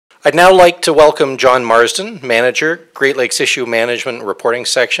I'd now like to welcome John Marsden, Manager, Great Lakes Issue Management and Reporting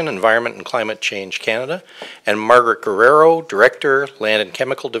Section, Environment and Climate Change Canada, and Margaret Guerrero, Director, Land and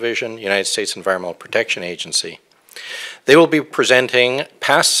Chemical Division, United States Environmental Protection Agency. They will be presenting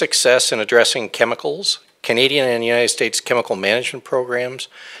past success in addressing chemicals, Canadian and United States chemical management programs,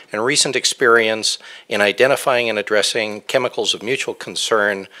 and recent experience in identifying and addressing chemicals of mutual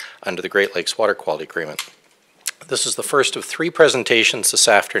concern under the Great Lakes Water Quality Agreement. This is the first of 3 presentations this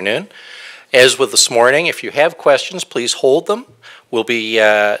afternoon. As with this morning, if you have questions, please hold them. We'll be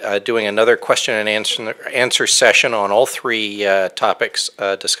doing another question and answer session on all 3 topics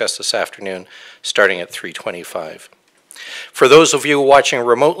discussed this afternoon, starting at 3:25. For those of you watching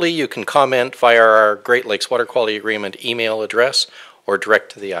remotely, you can comment via our Great Lakes Water Quality Agreement email address or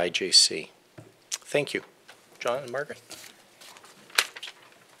direct to the IJC. Thank you. John and Margaret.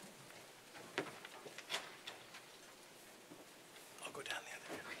 I'll go down the other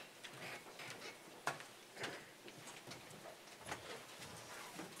way.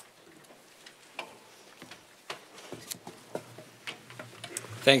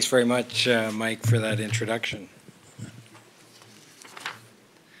 Thanks very much, Mike, for that introduction.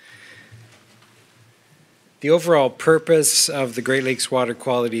 The overall purpose of the Great Lakes Water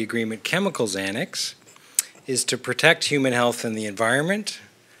Quality Agreement Chemicals Annex is to protect human health and the environment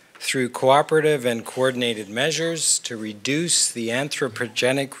through cooperative and coordinated measures to reduce the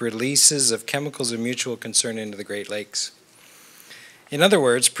anthropogenic releases of chemicals of mutual concern into the Great Lakes. In other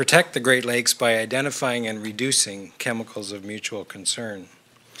words, protect the Great Lakes by identifying and reducing chemicals of mutual concern.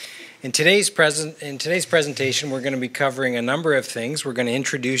 In today's presentation, we're going to be covering a number of things. We're going to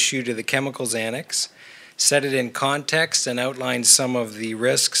introduce you to the Chemicals Annex, set it in context, and outline some of the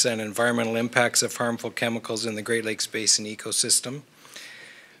risks and environmental impacts of harmful chemicals in the Great Lakes Basin ecosystem,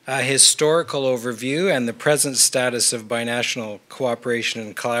 a historical overview and the present status of binational cooperation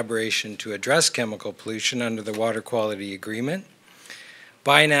and collaboration to address chemical pollution under the Water Quality Agreement,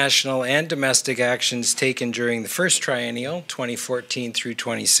 binational and domestic actions taken during the first triennial, 2014 through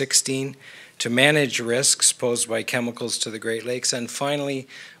 2016, to manage risks posed by chemicals to the Great Lakes, and finally,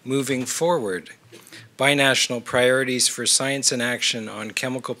 moving forward, binational priorities for science and action on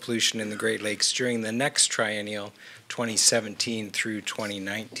chemical pollution in the Great Lakes during the next triennial, 2017 through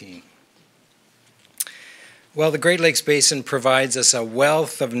 2019. Well, the Great Lakes Basin provides us a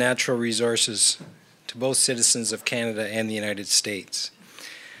wealth of natural resources to both citizens of Canada and the United States.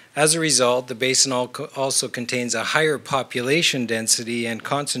 As a result, the basin also contains a higher population density and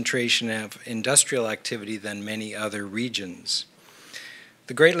concentration of industrial activity than many other regions.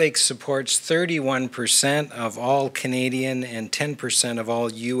 The Great Lakes supports 31% of all Canadian and 10% of all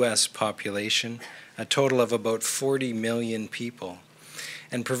U.S. population, a total of about 40 million people,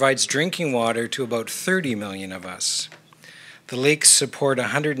 and provides drinking water to about 30 million of us. The lakes support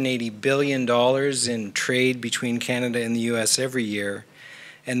 $180 billion in trade between Canada and the U.S. every year,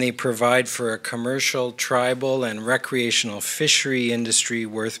 and they provide for a commercial, tribal, and recreational fishery industry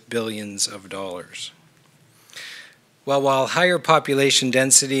worth billions of dollars. Well, while higher population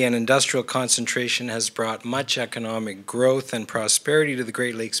density and industrial concentration has brought much economic growth and prosperity to the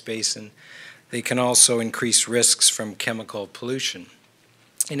Great Lakes Basin, they can also increase risks from chemical pollution.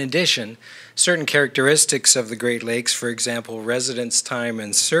 In addition, certain characteristics of the Great Lakes, for example, residence time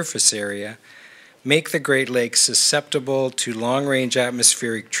and surface area, make the Great Lakes susceptible to long-range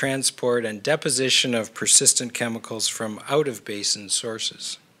atmospheric transport and deposition of persistent chemicals from out-of-basin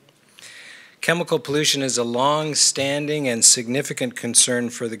sources. Chemical pollution is a long-standing and significant concern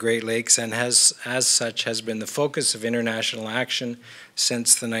for the Great Lakes and as such has been the focus of international action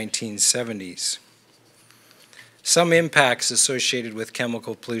since the 1970s. Some impacts associated with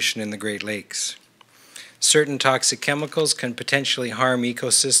chemical pollution in the Great Lakes. Certain toxic chemicals can potentially harm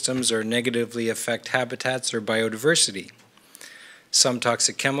ecosystems or negatively affect habitats or biodiversity. Some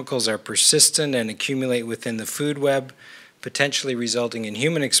toxic chemicals are persistent and accumulate within the food web, potentially resulting in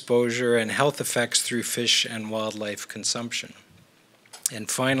human exposure and health effects through fish and wildlife consumption. And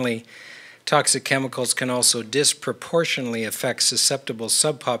finally, toxic chemicals can also disproportionately affect susceptible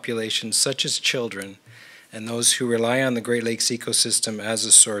subpopulations such as children and those who rely on the Great Lakes ecosystem as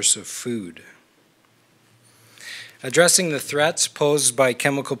a source of food. Addressing the threats posed by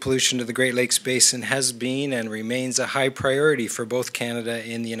chemical pollution to the Great Lakes Basin has been and remains a high priority for both Canada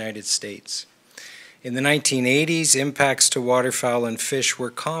and the United States. In the 1980s, impacts to waterfowl and fish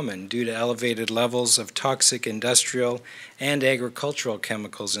were common due to elevated levels of toxic industrial and agricultural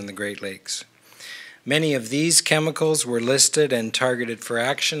chemicals in the Great Lakes. Many of these chemicals were listed and targeted for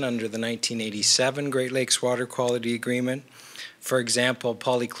action under the 1987 Great Lakes Water Quality Agreement. For example,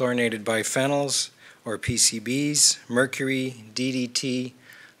 polychlorinated biphenyls, or PCBs, mercury, DDT,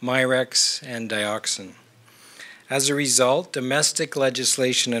 Mirex, and dioxin. As a result, domestic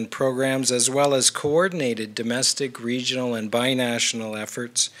legislation and programs, as well as coordinated domestic, regional, and binational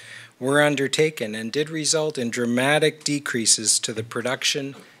efforts were undertaken and did result in dramatic decreases to the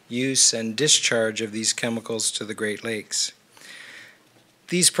production, use, and discharge of these chemicals to the Great Lakes.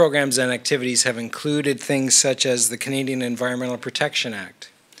 These programs and activities have included things such as the Canadian Environmental Protection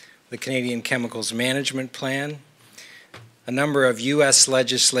Act, the Canadian Chemicals Management Plan, a number of U.S.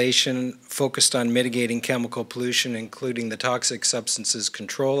 legislation focused on mitigating chemical pollution, including the Toxic Substances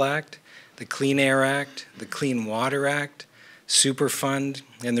Control Act, the Clean Air Act, the Clean Water Act, Superfund,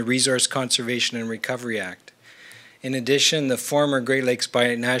 and the Resource Conservation and Recovery Act. In addition, the former Great Lakes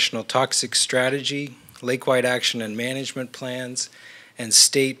Binational Toxic Strategy, Lake-wide action and management plans, and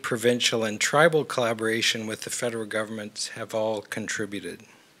state, provincial, and tribal collaboration with the federal government have all contributed.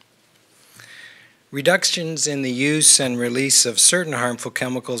 Reductions in the use and release of certain harmful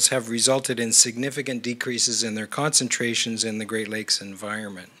chemicals have resulted in significant decreases in their concentrations in the Great Lakes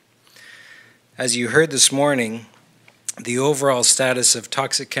environment. As you heard this morning, the overall status of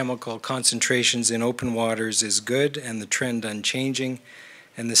toxic chemical concentrations in open waters is good and the trend unchanging,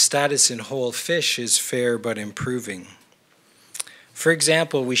 and the status in whole fish is fair but improving. For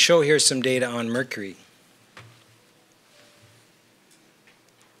example, we show here some data on mercury.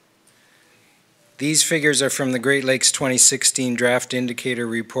 These figures are from the Great Lakes 2016 draft indicator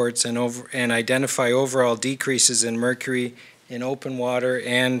reports and identify overall decreases in mercury in open water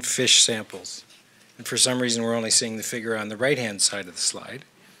and fish samples. And for some reason, we're only seeing the figure on the right-hand side of the slide.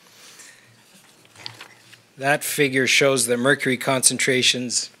 That figure shows that mercury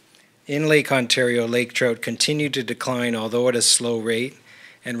concentrations in Lake Ontario lake trout continue to decline, although at a slow rate,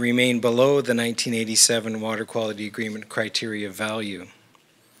 and remain below the 1987 Water Quality Agreement criteria value.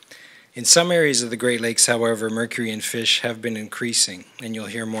 In some areas of the Great Lakes, however, mercury in fish have been increasing, and you'll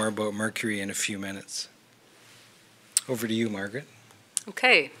hear more about mercury in a few minutes. Over to you, Margaret.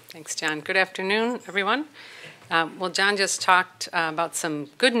 Okay, thanks, John. Good afternoon, everyone. Well, John just talked about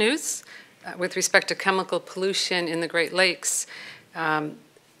some good news with respect to chemical pollution in the Great Lakes. It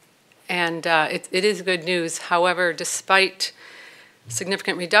is good news. However, despite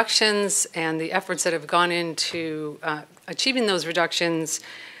significant reductions and the efforts that have gone into achieving those reductions,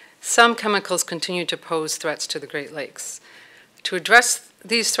 some chemicals continue to pose threats to the Great Lakes. To address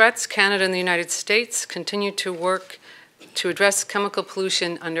these threats, Canada and the United States continue to work to address chemical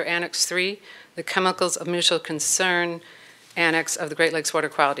pollution under Annex 3, the Chemicals of Mutual Concern Annex of the Great Lakes Water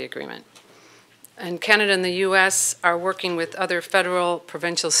Quality Agreement. And Canada and the U.S. are working with other federal,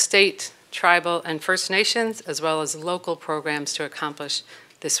 provincial, state, tribal, and First Nations, as well as local programs to accomplish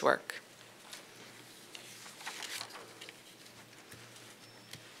this work.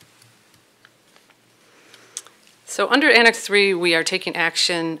 So under Annex 3, we are taking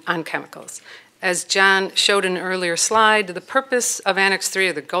action on chemicals. As John showed in an earlier slide, the purpose of Annex 3,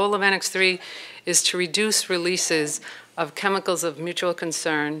 or the goal of Annex 3, is to reduce releases of chemicals of mutual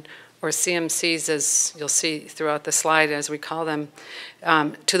concern, or CMCs, as you'll see throughout the slide as we call them,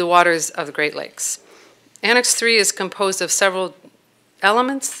 to the waters of the Great Lakes. Annex 3 is composed of several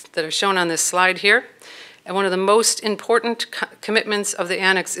elements that are shown on this slide here. And one of the most important commitments of the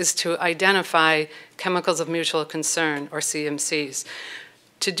Annex is to identify chemicals of mutual concern, or CMCs.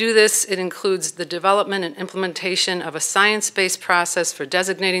 To do this, it includes the development and implementation of a science-based process for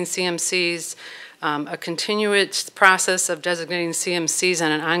designating CMCs, a continuous process of designating CMCs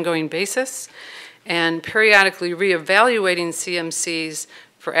on an ongoing basis, and periodically reevaluating CMCs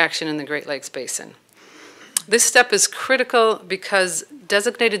for action in the Great Lakes Basin. This step is critical because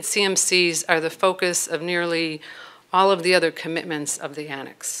designated CMCs are the focus of nearly all of the other commitments of the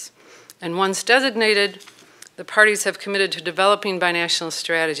Annex. And once designated, the parties have committed to developing binational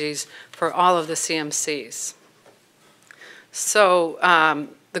strategies for all of the CMCs. So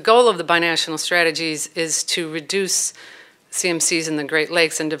the goal of the binational strategies is to reduce CMCs in the Great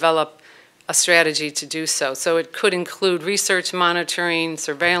Lakes and develop a strategy to do so. So it could include research, monitoring,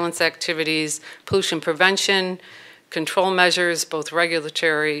 surveillance activities, pollution prevention, control measures, both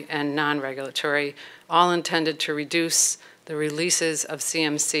regulatory and non-regulatory, all intended to reduce the releases of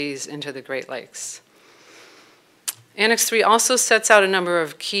CMCs into the Great Lakes. Annex 3 also sets out a number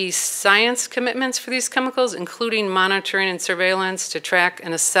of key science commitments for these chemicals, including monitoring and surveillance to track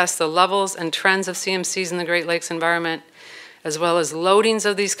and assess the levels and trends of CMCs in the Great Lakes environment, as well as loadings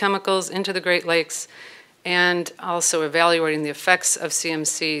of these chemicals into the Great Lakes, and also evaluating the effects of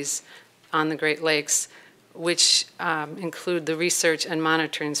CMCs on the Great Lakes, which include the research and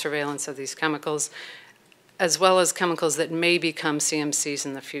monitoring surveillance of these chemicals, as well as chemicals that may become CMCs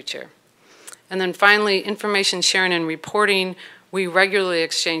in the future. And then finally, information sharing and reporting We regularly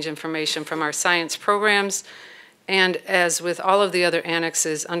exchange information from our science programs, and as with all of the other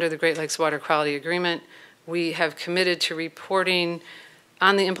annexes under the Great Lakes Water Quality Agreement, we have committed to reporting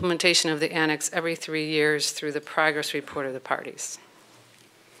on the implementation of the annex every 3 years through the progress report of the parties.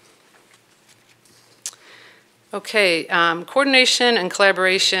 Okay, coordination and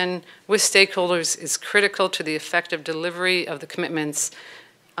collaboration with stakeholders is critical to the effective delivery of the commitments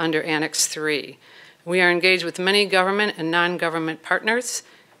under Annex 3. We are engaged with many government and non-government partners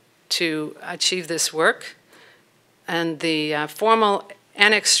to achieve this work, and the formal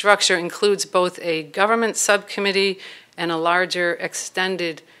annex structure includes both a government subcommittee and a larger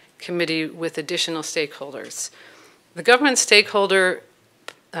extended committee with additional stakeholders. The government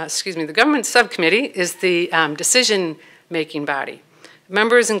subcommittee is the decision-making body.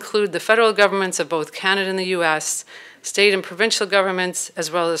 Members include the federal governments of both Canada and the U.S., state and provincial governments, as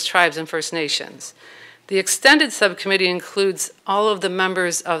well as tribes and First Nations. The extended subcommittee includes all of the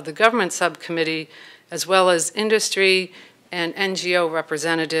members of the government subcommittee, as well as industry and NGO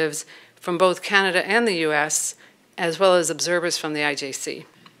representatives from both Canada and the U.S., as well as observers from the IJC.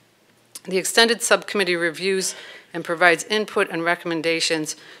 The extended subcommittee reviews and provides input and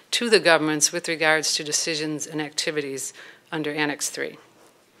recommendations to the governments with regards to decisions and activities under Annex 3.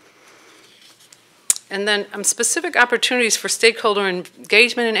 And then specific opportunities for stakeholder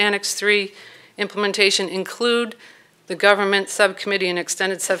engagement in Annex 3 implementation include the government subcommittee and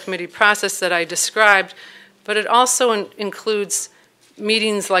extended subcommittee process that I described, but it also includes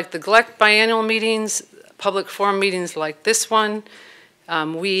meetings like the GLEC biannual meetings, public forum meetings like this one.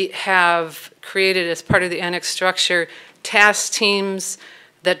 We have created, as part of the annex structure, task teams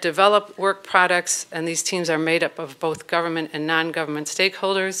that develop work products, and these teams are made up of both government and non-government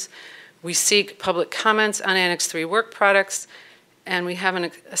stakeholders. We seek public comments on Annex 3 work products, and we have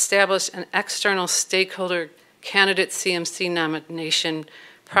established an external stakeholder candidate CMC nomination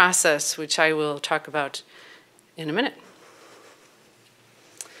process, which I will talk about in a minute.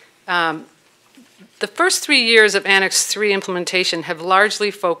 The first 3 years of Annex 3 implementation have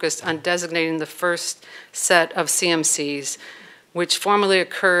largely focused on designating the first set of CMCs, which formally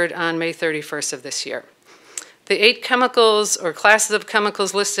occurred on May 31st of this year. The 8 chemicals or classes of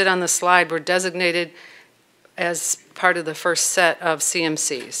chemicals listed on the slide were designated as part of the first set of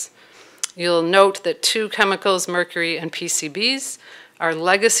CMCs. You'll note that 2 chemicals, mercury and PCBs, are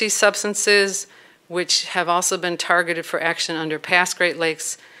legacy substances which have also been targeted for action under past Great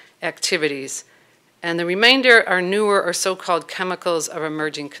Lakes activities. And the remainder are newer or so-called chemicals of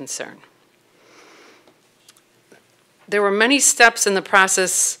emerging concern. There were many steps in the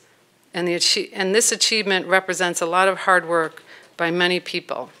process, and this achievement represents a lot of hard work by many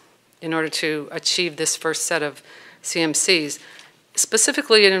people in order to achieve this first set of CMCs.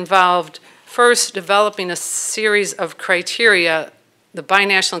 Specifically, it involved first developing a series of criteria, the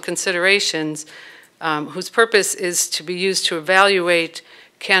binational considerations, whose purpose is to be used to evaluate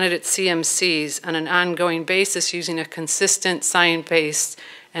candidate CMCs on an ongoing basis using a consistent, science-based,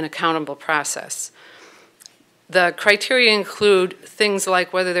 and accountable process. The criteria include things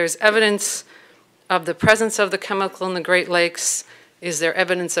like whether there's evidence of the presence of the chemical in the Great Lakes, is there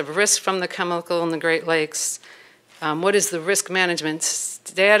evidence of risk from the chemical in the Great Lakes, what is the risk management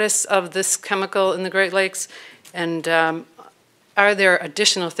status of this chemical in the Great Lakes, and are there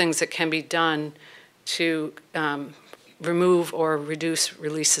additional things that can be done to remove or reduce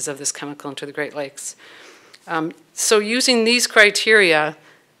releases of this chemical into the Great Lakes. So using these criteria,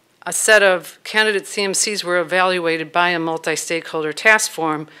 a set of candidate CMCs were evaluated by a multi-stakeholder task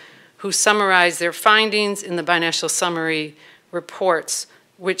force who summarized their findings in the binational summary reports,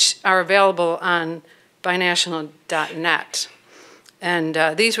 which are available on binational.net.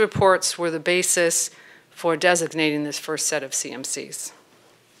 And these reports were the basis for designating this first set of CMCs.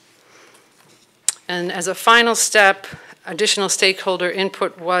 And as a final step, additional stakeholder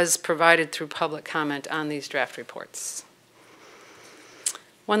input was provided through public comment on these draft reports.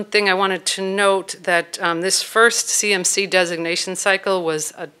 One thing I wanted to note that this first CMC designation cycle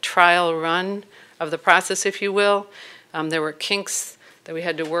was a trial run of the process, if you will. There were kinks that we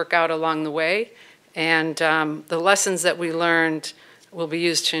had to work out along the way, and the lessons that we learned will be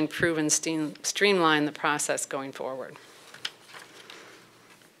used to improve and streamline the process going forward.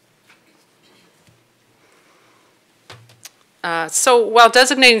 So while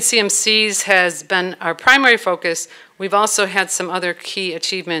designating CMCs has been our primary focus, we've also had some other key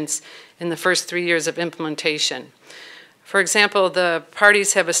achievements in the first 3 years of implementation. For example, the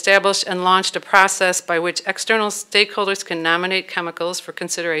parties have established and launched a process by which external stakeholders can nominate chemicals for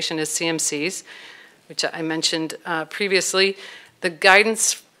consideration as CMCs, which I mentioned previously. The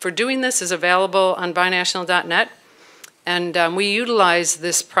guidance for doing this is available on binational.net. And we utilize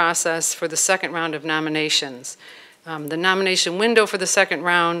this process for the second round of nominations. The nomination window for the second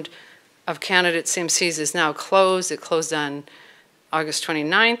round of candidate CMCs is now closed. It closed on August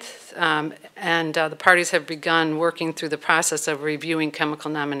 29th, and the parties have begun working through the process of reviewing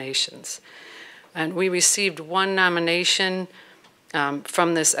chemical nominations. And we received one nomination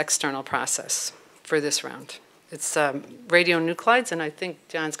from this external process for this round. It's radionuclides, and I think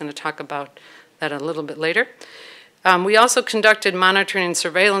John's going to talk about that a little bit later. We also conducted monitoring and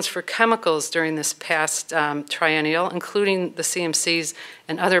surveillance for chemicals during this past triennial, including the CMCs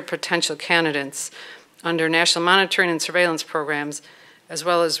and other potential candidates under national monitoring and surveillance programs, as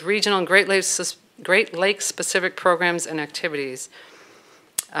well as regional and Great Lakes specific programs and activities.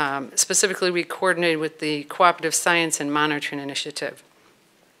 Specifically, we coordinated with the Cooperative Science and Monitoring Initiative.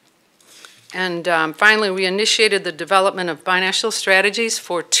 And finally, we initiated the development of binational strategies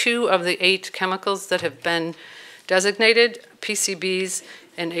for 2 of the 8 chemicals that have been designated, PCBs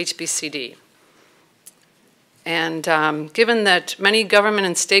and HBCD. And given that many government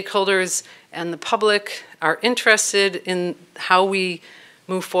and stakeholders and the public are interested in how we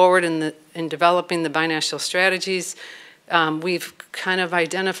move forward in developing the binational strategies, we've kind of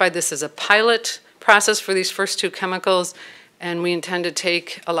identified this as a pilot process for these first 2 chemicals, and we intend to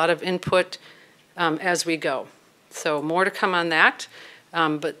take a lot of input as we go. So more to come on that,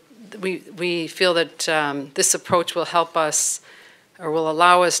 but we feel that this approach will help us, or will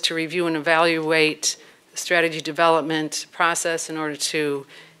allow us to review and evaluate the strategy development process in order to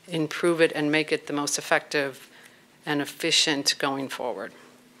improve it and make it the most effective and efficient going forward.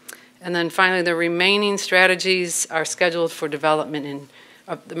 And then finally, the remaining strategies are scheduled for development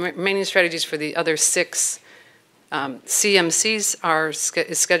the remaining strategies for the other 6 CMCs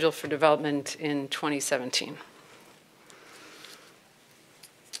is scheduled for development in 2017.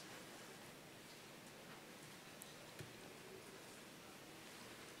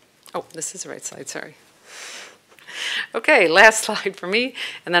 Oh, this is the right slide, sorry. Okay, last slide for me,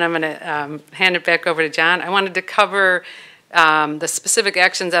 and then I'm going to hand it back over to John. I wanted to cover the specific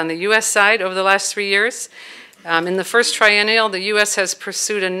actions on the U.S. side over the last 3 years. In the first triennial, the U.S. has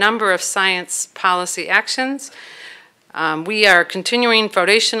pursued a number of science policy actions. We are continuing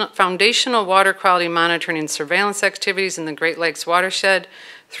foundational water quality monitoring and surveillance activities in the Great Lakes watershed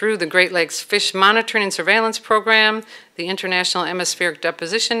through the Great Lakes Fish Monitoring and Surveillance Program, the International Atmospheric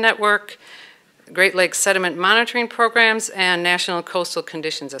Deposition Network, Great Lakes Sediment Monitoring Programs, and National Coastal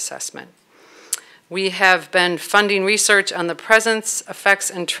Conditions Assessment. We have been funding research on the presence,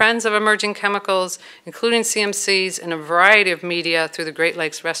 effects, and trends of emerging chemicals, including CMCs, in a variety of media through the Great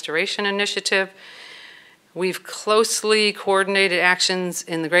Lakes Restoration Initiative. We've closely coordinated actions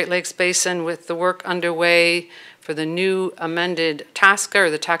in the Great Lakes Basin with the work underway for the new amended TSCA, or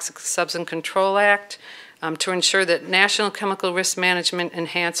the Toxic Substance Control Act, to ensure that national chemical risk management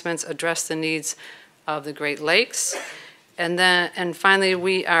enhancements address the needs of the Great Lakes. And finally,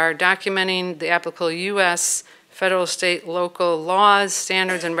 we are documenting the applicable U.S., federal, state, local laws,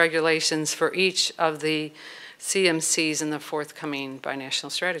 standards, and regulations for each of the CMCs in the forthcoming binational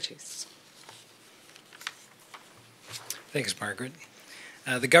strategies. Thanks, Margaret.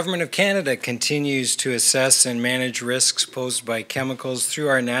 The Government of Canada continues to assess and manage risks posed by chemicals through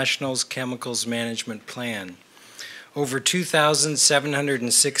our National Chemicals Management Plan. Over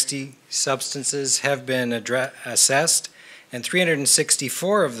 2,760 substances have been assessed, and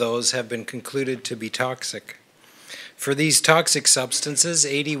 364 of those have been concluded to be toxic. For these toxic substances,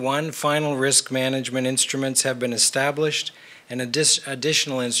 81 final risk management instruments have been established, and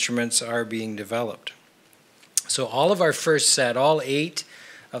additional instruments are being developed. So all of our first set, all 8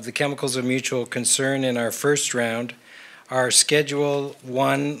 of the chemicals of mutual concern in our first round, are Schedule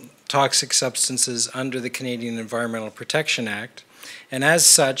 1 toxic substances under the Canadian Environmental Protection Act, and as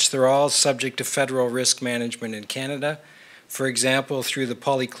such, they're all subject to federal risk management in Canada, for example, through the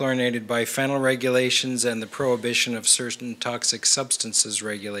polychlorinated biphenyl regulations and the prohibition of certain toxic substances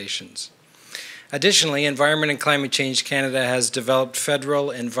regulations. Additionally, Environment and Climate Change Canada has developed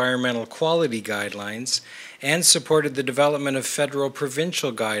federal environmental quality guidelines and supported the development of federal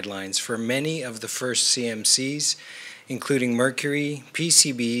provincial guidelines for many of the first CMCs, including mercury,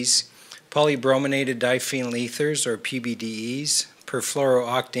 PCBs, polybrominated diphenyl ethers, or PBDEs,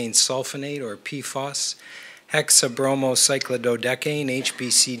 perfluorooctane sulfonate, or PFOS, hexabromocyclododecane,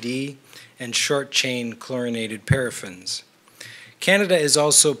 HBCD, and short-chain chlorinated paraffins. Canada is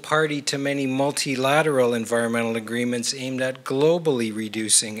also party to many multilateral environmental agreements aimed at globally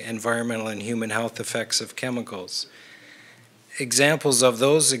reducing environmental and human health effects of chemicals. Examples of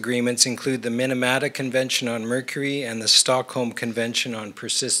those agreements include the Minamata Convention on Mercury and the Stockholm Convention on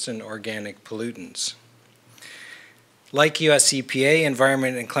Persistent Organic Pollutants. Like US EPA,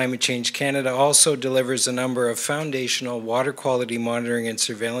 Environment and Climate Change Canada also delivers a number of foundational water quality monitoring and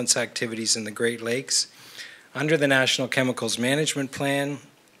surveillance activities in the Great Lakes under the National Chemicals Management Plan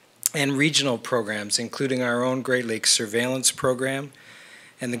and regional programs, including our own Great Lakes Surveillance Program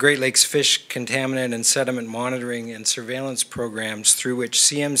and the Great Lakes Fish Contaminant and Sediment Monitoring and Surveillance Programs, through which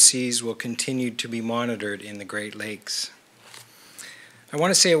CMCs will continue to be monitored in the Great Lakes. I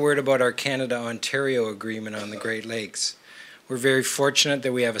want to say a word about our Canada-Ontario agreement on the Great Lakes. We're very fortunate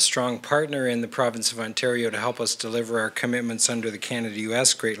that we have a strong partner in the province of Ontario to help us deliver our commitments under the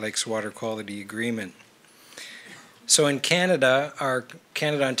Canada-US Great Lakes Water Quality Agreement. So in Canada, our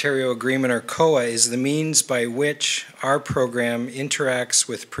Canada-Ontario Agreement, or COA, is the means by which our program interacts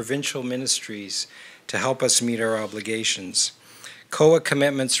with provincial ministries to help us meet our obligations. COA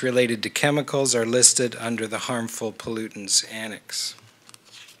commitments related to chemicals are listed under the Harmful Pollutants Annex.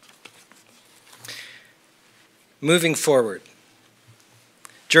 Moving forward,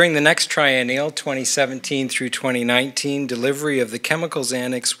 during the next triennial, 2017 through 2019, delivery of the Chemicals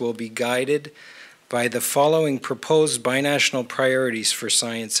Annex will be guided by the following proposed binational priorities for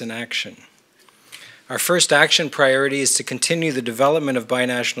science and action. Our first action priority is to continue the development of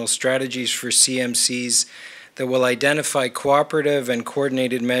binational strategies for CMCs that will identify cooperative and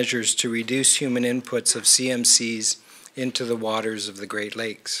coordinated measures to reduce human inputs of CMCs into the waters of the Great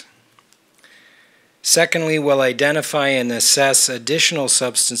Lakes. Secondly, we'll identify and assess additional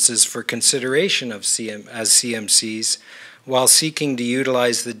substances for consideration as CMCs while seeking to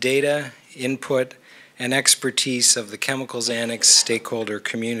utilize the data, input, and expertise of the Chemicals Annex stakeholder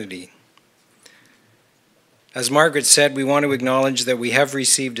community. As Margaret said, we want to acknowledge that we have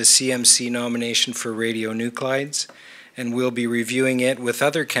received a CMC nomination for radionuclides, and we'll be reviewing it with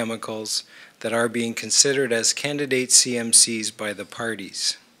other chemicals that are being considered as candidate CMCs by the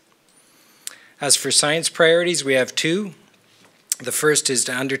parties. As for science priorities, we have two. The first is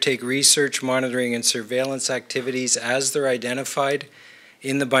to undertake research, monitoring, and surveillance activities as they're identified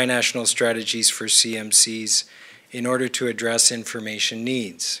in the binational strategies for CMCs in order to address information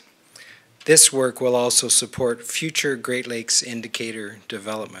needs. This work will also support future Great Lakes indicator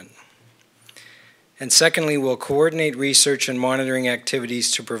development. And secondly, we'll coordinate research and monitoring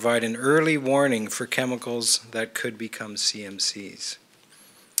activities to provide an early warning for chemicals that could become CMCs.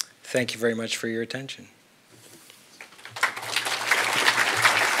 Thank you very much for your attention.